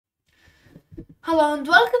Hello and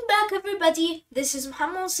welcome back everybody, this is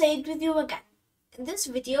Muhammad Said with you again. In this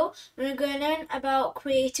video, we're going to learn about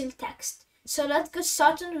creating text. So let's get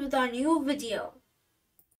started with our new video.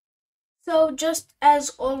 So just as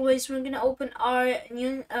always, we're going to open our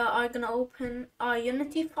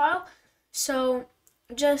Unity file. So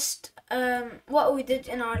just what we did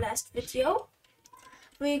in our last video.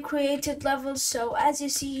 We created levels, so as you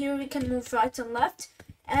see here, we can move right and left.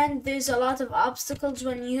 And there's a lot of obstacles.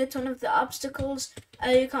 When you hit one of the obstacles,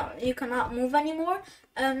 you cannot move anymore.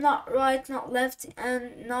 Not right, not left,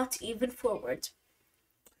 and not even forward.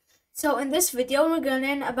 So in this video, we're gonna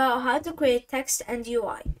learn about how to create text and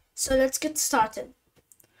UI. So let's get started.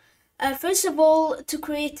 First of all, to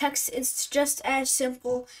create text, it's just as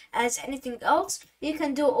simple as anything else. You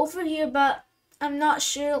can do over here, but I'm not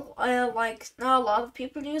sure, not a lot of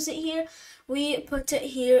people use it here. We put it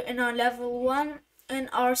here in our level 1 in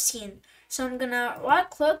our scene. So I'm gonna right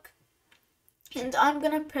click and I'm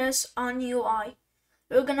gonna press on UI.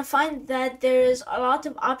 We're gonna find that there is a lot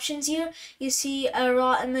of options here. You see a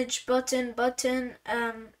raw image button,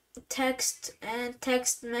 text, and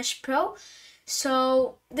text mesh pro.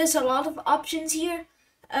 So there's a lot of options here.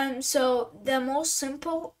 So the most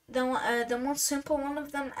simple one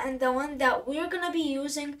of them, and the one that we're gonna be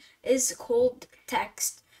using, is called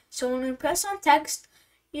text. So when we press on text,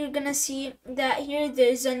 you're gonna see that here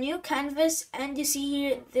there's a new canvas, and you see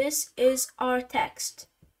here this is our text.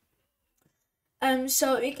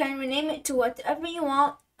 So you can rename it to whatever you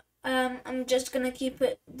want. I'm just gonna keep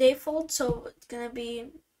it default, so it's gonna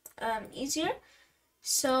be easier.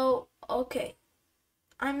 So okay,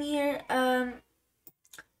 I'm here.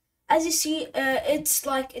 As you see, it's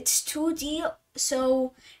 2D,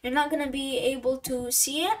 so you're not gonna be able to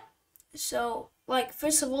see it. So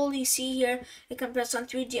first of all, you see here you can press on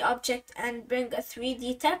 3D object and bring a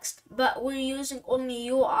 3D text, but we're using only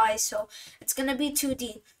UI, so it's gonna be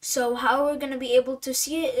 2D. So how we're gonna be able to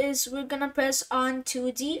see it is we're gonna press on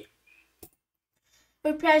 2D.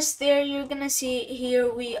 We press there, you're gonna see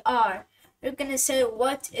here we are. We're gonna say,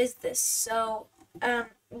 what is this? So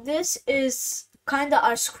this is kinda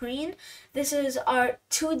our screen. This is our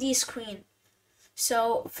 2D screen.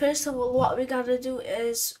 So first of all, what we gotta do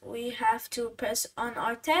is we have to press on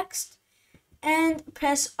our text and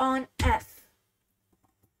press on F.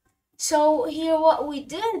 So here what we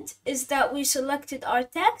did is that we selected our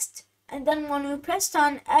text, and then when we pressed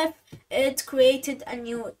on F, it created a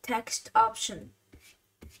new text option.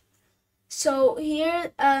 So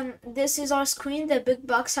here, this is our screen, the big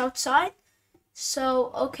box outside.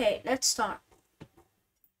 So okay, let's start.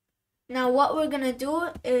 Now what we're gonna do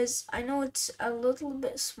is, I know it's a little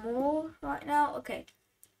bit small right now. Okay,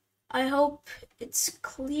 I hope it's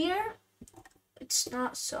clear. It's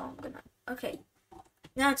not, so I'm gonna, okay,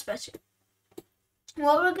 now it's better.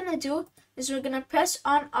 What we're gonna do is we're gonna press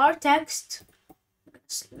on our text.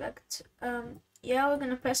 Select, we're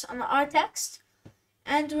gonna press on our text,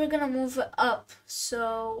 and we're gonna move it up.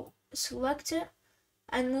 So select it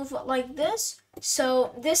and move it like this.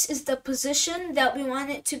 So this is the position that we want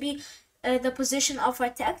it to be, the position of our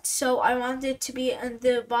text. So I want it to be in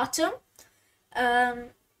the bottom. I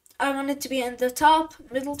want it to be in the top,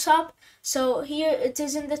 middle top. So here it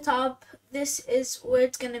is in the top. This is where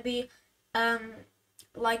it's gonna be,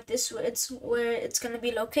 like this. It's where it's gonna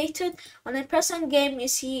be located. When I press on game, you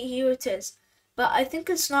see here it is. But I think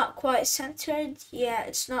it's not quite centered. Yeah,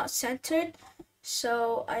 it's not centered.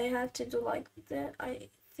 So I have to do like that. I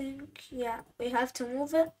think, yeah, we have to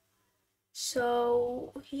move it.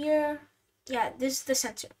 So here, yeah, this is the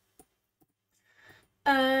center.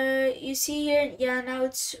 You see here, yeah, now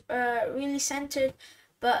it's really centered,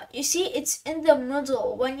 but you see it's in the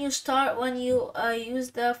middle when you use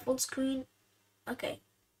the full screen. Okay.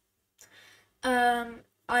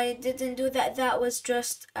 I didn't do that. That was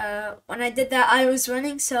just when I did that, I was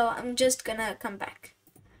running, so I'm just gonna come back.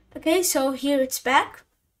 Okay, so here it's back.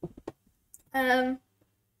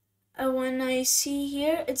 When I see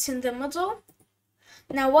here, it's in the middle.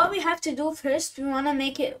 Now what we have to do first, we want to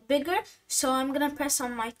make it bigger. So I'm gonna press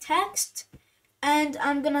on my text, and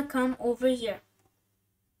I'm gonna come over here.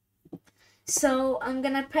 So I'm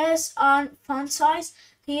gonna press on font size.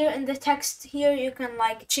 Here in the text here, you can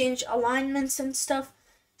change alignments and stuff.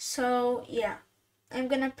 So yeah, I'm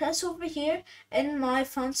gonna press over here in my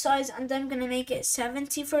font size, and I'm gonna make it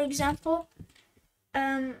 70, for example.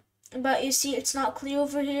 But you see it's not clear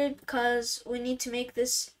over here because we need to make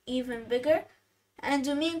this even bigger. And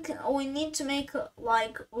we need to make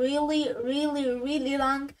really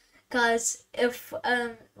long, because if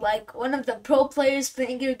one of the pro players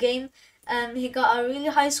playing your game, he got a really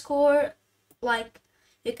high score,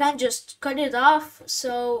 you can't just cut it off,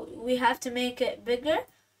 so we have to make it bigger.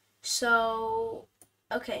 So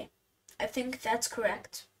okay, I think that's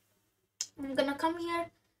correct. I'm gonna come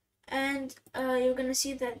here and you're gonna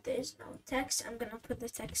see that there's no text. I'm gonna put the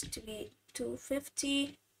text to be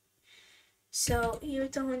 250. So here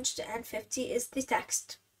 250 is the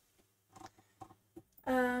text.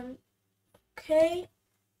 Okay,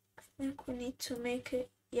 I think we need to make it,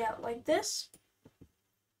 yeah, like this.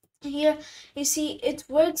 Here you see it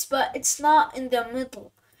works, but it's not in the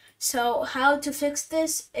middle. So how to fix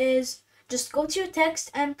this is just go to your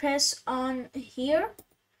text and press on here,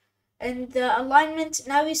 and the alignment,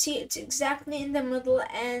 now you see it's exactly in the middle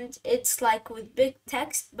and it's like with big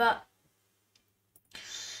text. But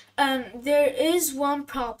there is one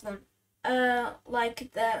problem. I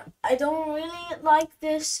don't really like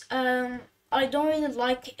this. I don't really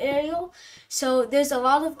like Arial. So there's a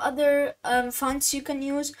lot of other fonts you can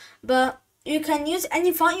use, but you can use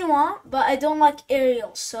any font you want. But I don't like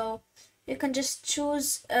Arial, so you can just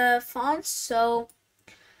choose fonts. So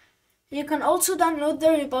you can also download the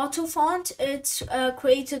Roboto font. It's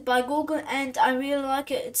created by Google, and I really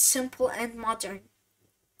like it. It's simple and modern.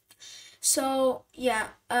 So yeah,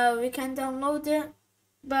 we can download it.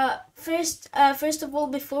 But first of all,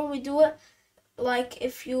 before we do it, like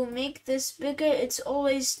if you make this bigger, it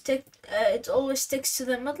always sticks to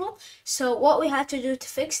the middle. So what we have to do to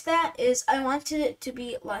fix that is I wanted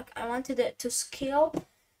it to scale.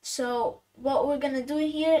 So what we're gonna do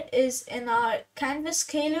here is in our canvas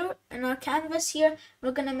scaler, in our canvas here,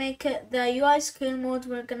 we're gonna make it the UI scale mode.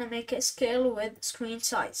 We're gonna make it scale with screen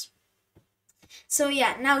size. So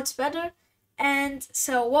yeah, now it's better. And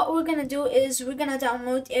so what we're gonna do is we're gonna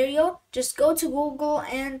download Arial. Just go to Google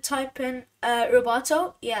and type in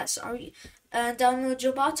Roboto. Yeah, sorry. Download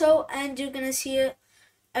Roboto, and you're gonna see it.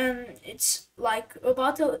 It's like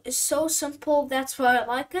Roboto is so simple. That's why I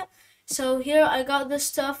like it. So here I got this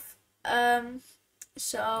stuff.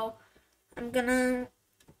 So I'm gonna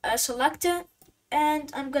select it,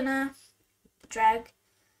 and I'm gonna drag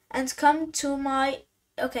and come to my,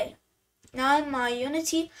 okay, now in my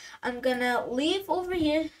Unity, I'm gonna leave over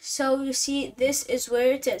here. So you see this is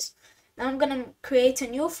where it is. Now I'm gonna create a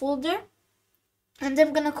new folder, and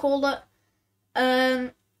I'm gonna call it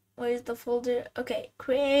where is the folder? Okay,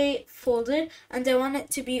 create folder, and I want it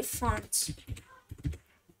to be fonts.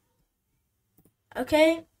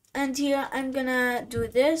 Okay, and here I'm gonna do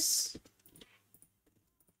this.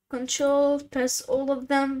 Control, press all of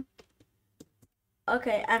them.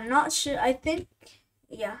 Okay, I'm not sure. I think,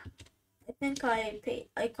 yeah, I think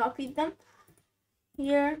I copied them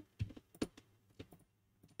here.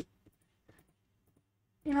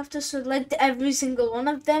 You have to select every single one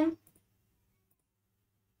of them.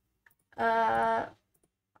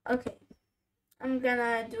 Okay, I'm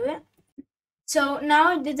gonna do it. So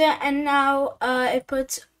now I did it, and now I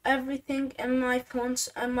put everything in my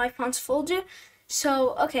fonts folder.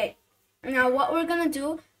 So okay, now what we're gonna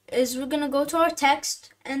do is we're gonna go to our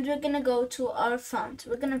text, and we're gonna go to our font.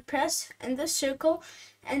 We're gonna press in this circle,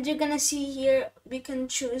 and you're gonna see here we can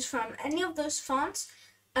choose from any of those fonts.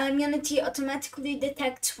 Unity automatically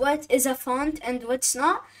detects what is a font and what's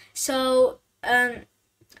not. So I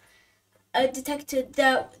detected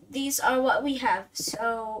that these are what we have.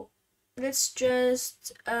 So let's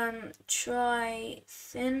just try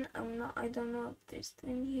thin. I don't know if there's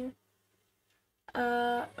thin here.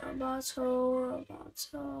 Roboto.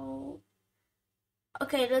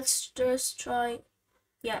 Okay, let's just try,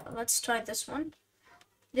 yeah, let's try this one.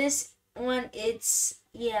 This one, it's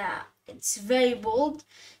very bold.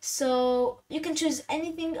 So you can choose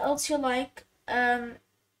anything else you like. And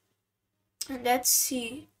let's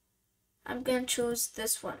see. I'm gonna choose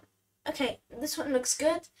this one. Okay, this one looks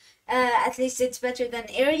good. At least it's better than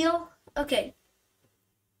Arial. Okay.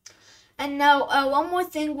 And now one more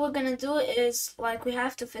thing we're gonna do is like we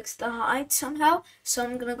have to fix the height somehow. So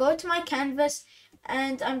I'm gonna go to my canvas,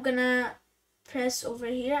 and I'm gonna press over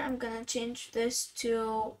here. I'm gonna change this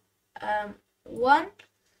to 1.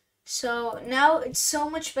 So now it's so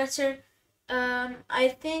much better.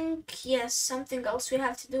 I think, yes, something else we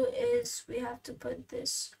have to do is we have to put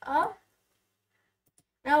this up.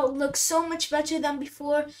 Now it looks so much better than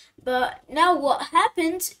before. But now what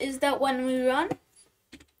happens is that when we run,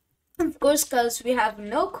 of course, because we have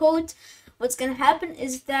no code, what's gonna happen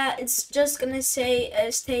is that it's just gonna say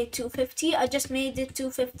stay 250. I just made it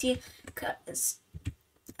 250 because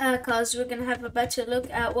we're gonna have a better look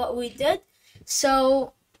at what we did.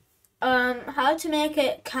 So how to make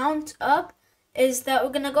it count up is that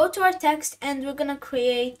we're gonna go to our text, and we're gonna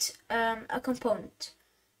create a component,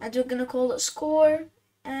 and we're gonna call it score.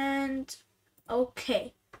 And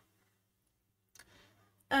okay,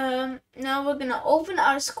 Now we're gonna open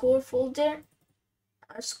our score folder,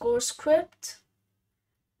 our score script.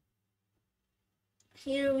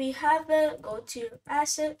 Here we have it. Go to your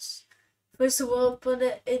assets. First of all, put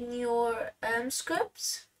it in your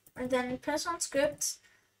scripts, and then press on scripts,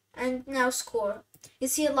 and now score. You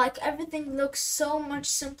see, like, everything looks so much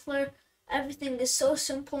simpler. Everything is so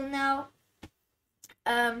simple now.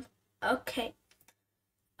 Okay.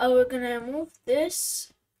 We're gonna remove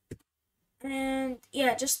this, and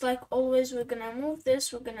yeah, just like always, we're gonna remove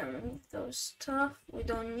this. We're gonna remove those stuff. We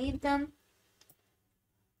don't need them.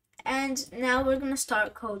 And now we're gonna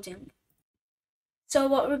start coding. So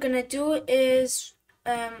what we're gonna do is,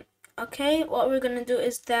 what we're gonna do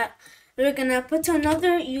is that we're gonna put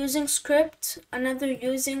another using script, another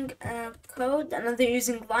using code, another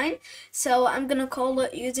using line. So I'm gonna call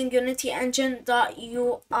it using Unity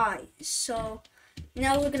Engine.UI. So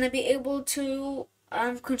now we're gonna be able to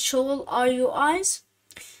control our UIs.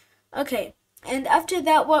 Okay, and after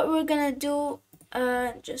that, what we're gonna do,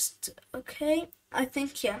 I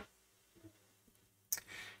think, yeah.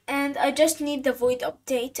 And I just need the void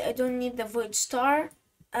update. I don't need the void star.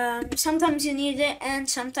 Sometimes you need it and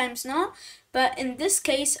sometimes not, but in this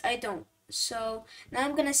case I don't. So now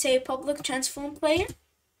I'm gonna say public transform player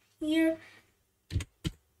here.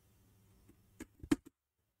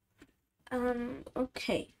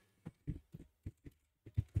 Okay.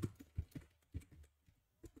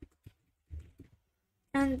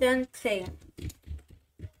 And then player.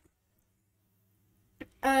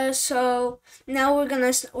 So now we're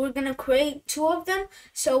gonna create two of them.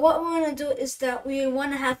 So what we wanna do is that we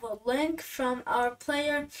wanna have a link from our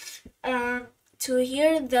player to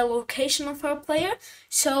here, the location of our player.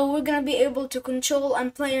 So we're gonna be able to control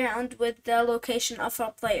and play around with the location of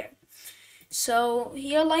our player. So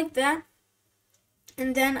here, like that,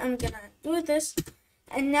 and then I'm gonna do this.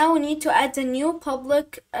 And now we need to add a new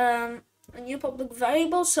public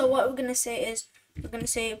variable. So what we're gonna say is we're gonna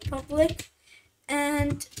say public,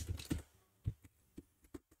 and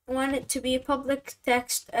want it to be public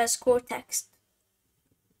text as core text.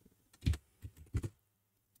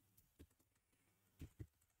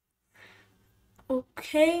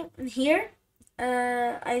 Okay, here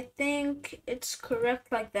I think it's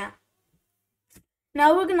correct like that.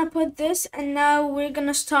 Now we're gonna put this, and now we're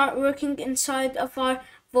gonna start working inside of our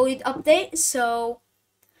void update. So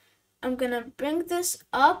I'm gonna bring this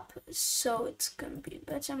up, so it's gonna be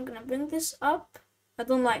better. I'm gonna bring this up. I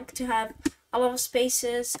don't like to have a lot of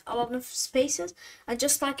spaces. I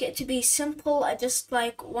just like it to be simple. I just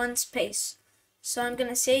like one space. So I'm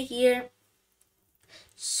gonna say here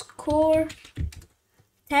score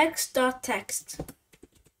text.text.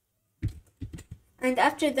 And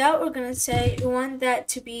after that, we're gonna say we want that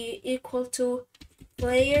to be equal to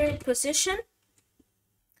player position.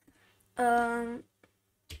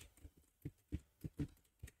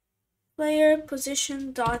 Player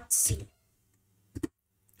position dot c.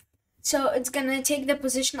 So it's gonna take the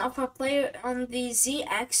position of our player on the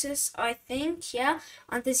z-axis, I think. Yeah,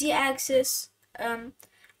 on the z-axis. I'm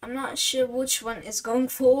not sure which one is going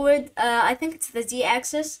forward. I think it's the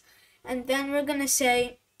z-axis. And then we're gonna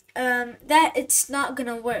say that it's not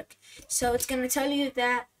gonna work. So it's gonna tell you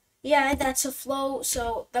that, yeah, that's a flow,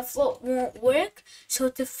 so the flow won't work. So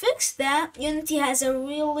to fix that, Unity has a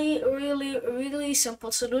really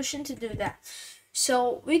simple solution to do that.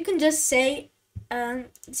 So we can just say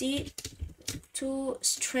z to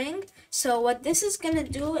string. So what this is gonna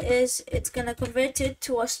do is it's gonna convert it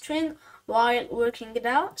to a string while working it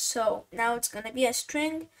out. So now it's gonna be a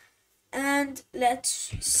string, and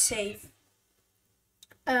let's save.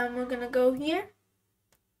 We're gonna go here.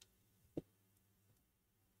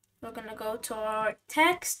 We're gonna go to our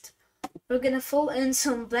text. We're gonna fill in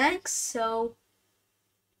some blanks. So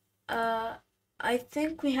I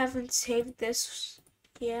think we haven't saved this.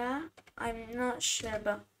 Yeah, I'm not sure,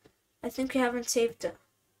 but I think we haven't saved it.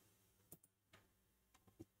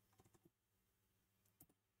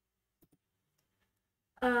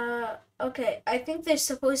 Okay, I think there's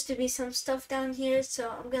supposed to be some stuff down here,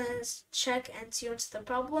 so I'm gonna check and see what's the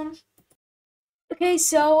problem. Okay,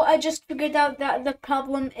 so I just figured out that the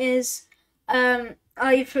problem is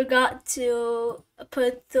I forgot to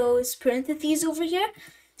put those parentheses over here.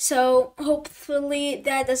 So hopefully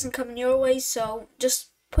that doesn't come your way. So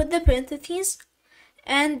just put the parentheses,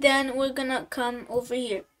 and then we're gonna come over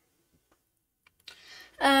here.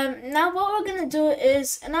 Now what we're gonna do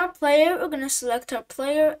is in our player, we're gonna select our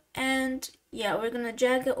player, and yeah, we're gonna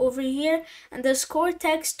drag it over here. And the score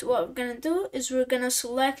text, what we're gonna do is we're gonna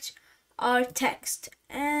select our text,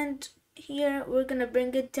 and here we're gonna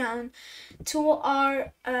bring it down to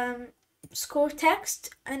our score text,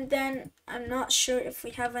 and then I'm not sure if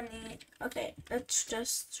we have any. Okay, let's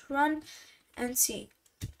just run and see.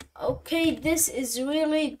 Okay, this is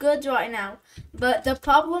really good right now, but the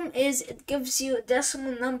problem is it gives you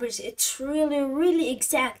decimal numbers. It's really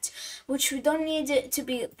exact, which we don't need it to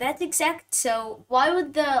be that exact. So why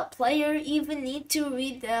would the player even need to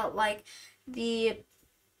read the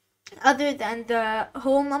other than the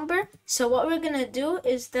whole number? So what we're gonna do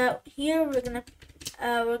is that here we're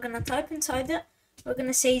gonna type inside it, we're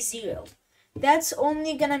gonna say 0. That's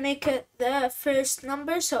only gonna make it the first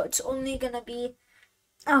number, so it's only gonna be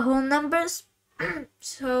whole numbers.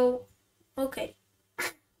 So okay,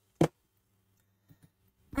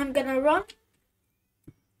 I'm gonna run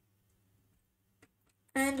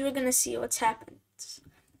and we're gonna see what's happened.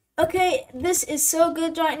 Okay, this is so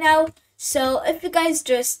good right now. So if you guys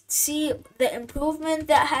just see the improvement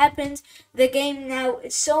that happened, the game now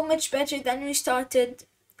is so much better than we started.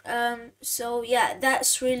 So yeah,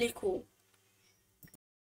 that's really cool.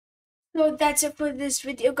 So that's it for this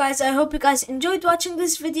video, guys. I hope you guys enjoyed watching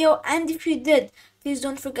this video, and if you did, please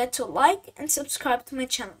don't forget to like and subscribe to my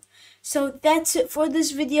channel. So that's it for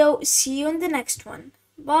this video. See you in the next one.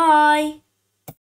 Bye.